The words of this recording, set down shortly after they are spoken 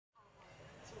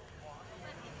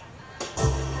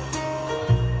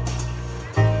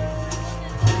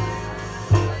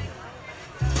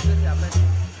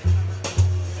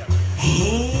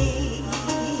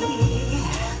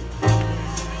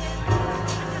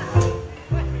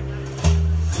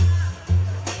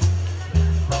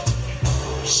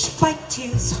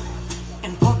shoes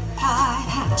and pork pie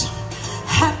hat.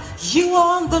 Have you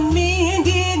on the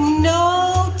mending?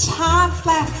 No time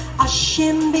flat. A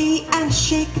shimmy and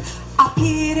shake, a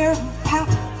Peter pat.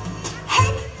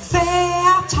 Hey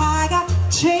there, tiger,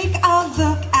 take a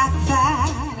look at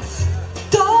that.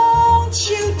 Don't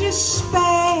you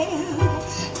despair.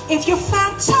 If your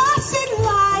fantasy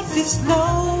life is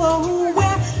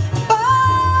nowhere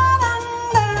but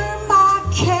under my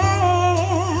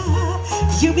care,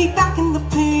 you'll be back in the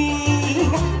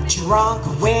pink, drunk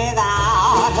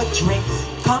without a drink,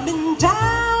 coming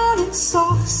down in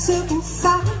soft silken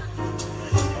satin.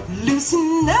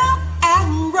 Loosen up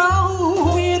and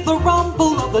roll with the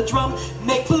rumble of the drum.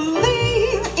 Make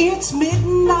believe it's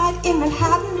midnight in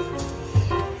Manhattan.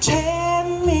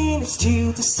 10 minutes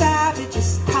till the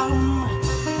savages come.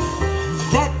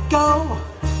 Let go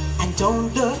and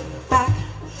don't look back.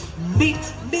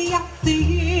 Meet me at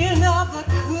the end of the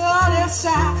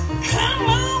cul-de-sac. Come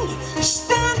on,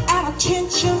 stand at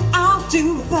attention, I'll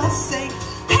do the same.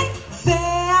 Hey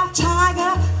there,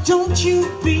 tiger, don't you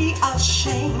be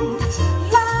ashamed.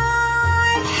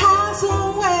 Life has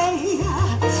a way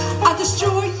of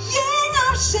destroying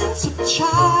our sense of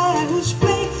childish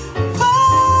play.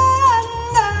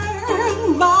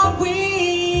 My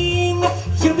wing,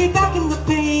 you'll be back in the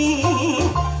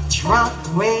pain, drunk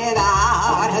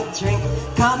without a drink,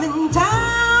 coming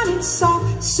down in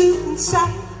soft suit and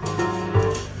satin.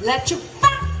 Let your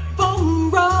backbone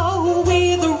roll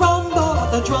with the rumble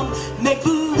of the drum. Make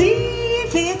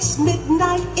believe it's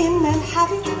midnight in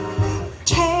Manhattan.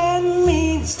 10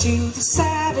 minutes till the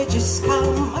savages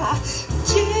come.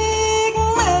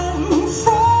 Sigmund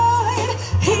Freud,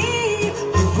 he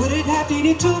wouldn't have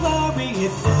needed to worry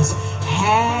if his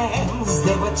hands,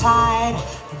 they were tied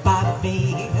by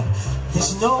me.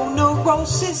 There's no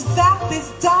neurosis that this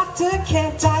doctor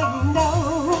can't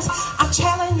diagnose. I'm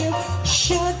telling you,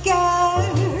 sugar,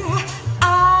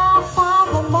 I'll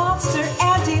find the monster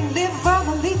and deliver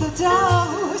the lethal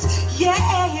dose.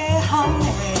 Yeah, honey.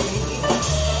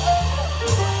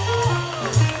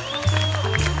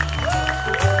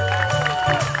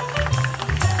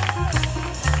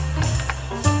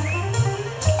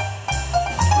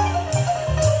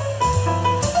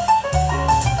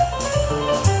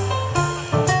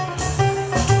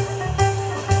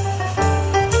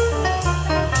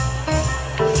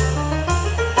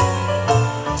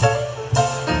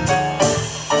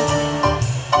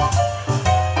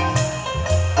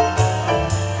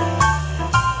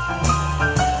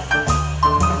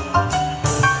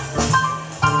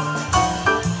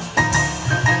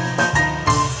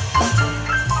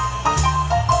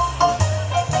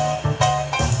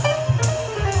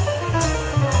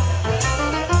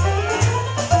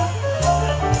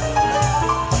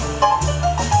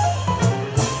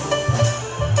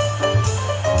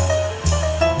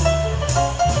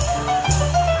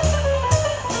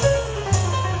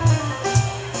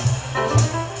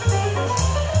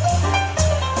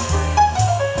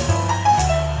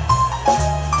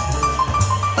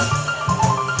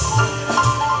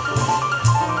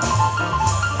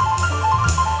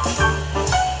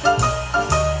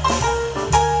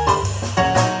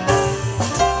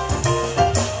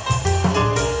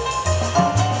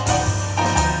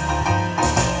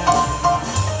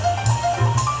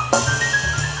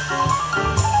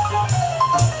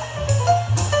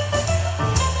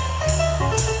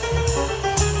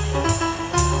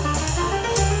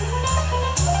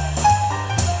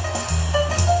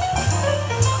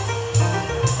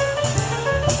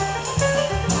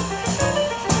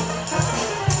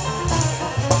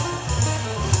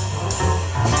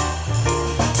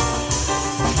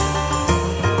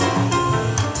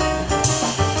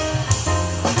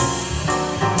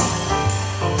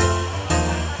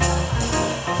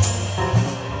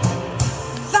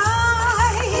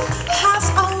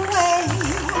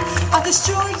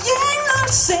 Destroying our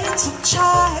sense of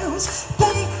child's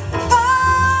play.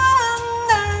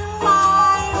 Under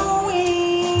my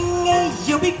wing,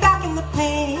 you'll be back in the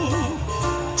pain,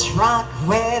 drunk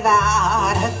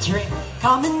without a drink,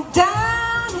 coming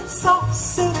down in soft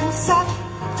silk and satin.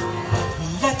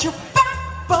 Let your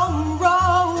backbone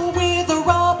roll with the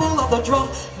rumble of the drum.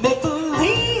 Make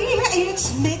believe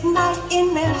it's midnight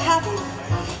in Manhattan.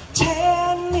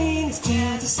 10 minutes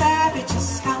till the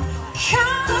savages come. Come.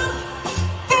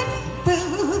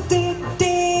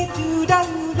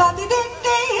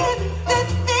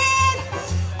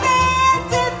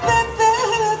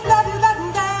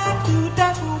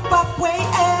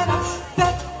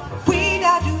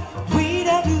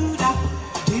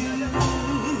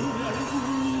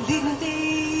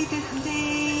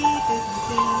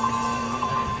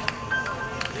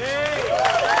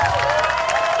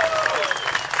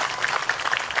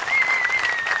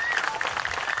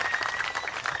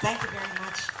 Thank you very much.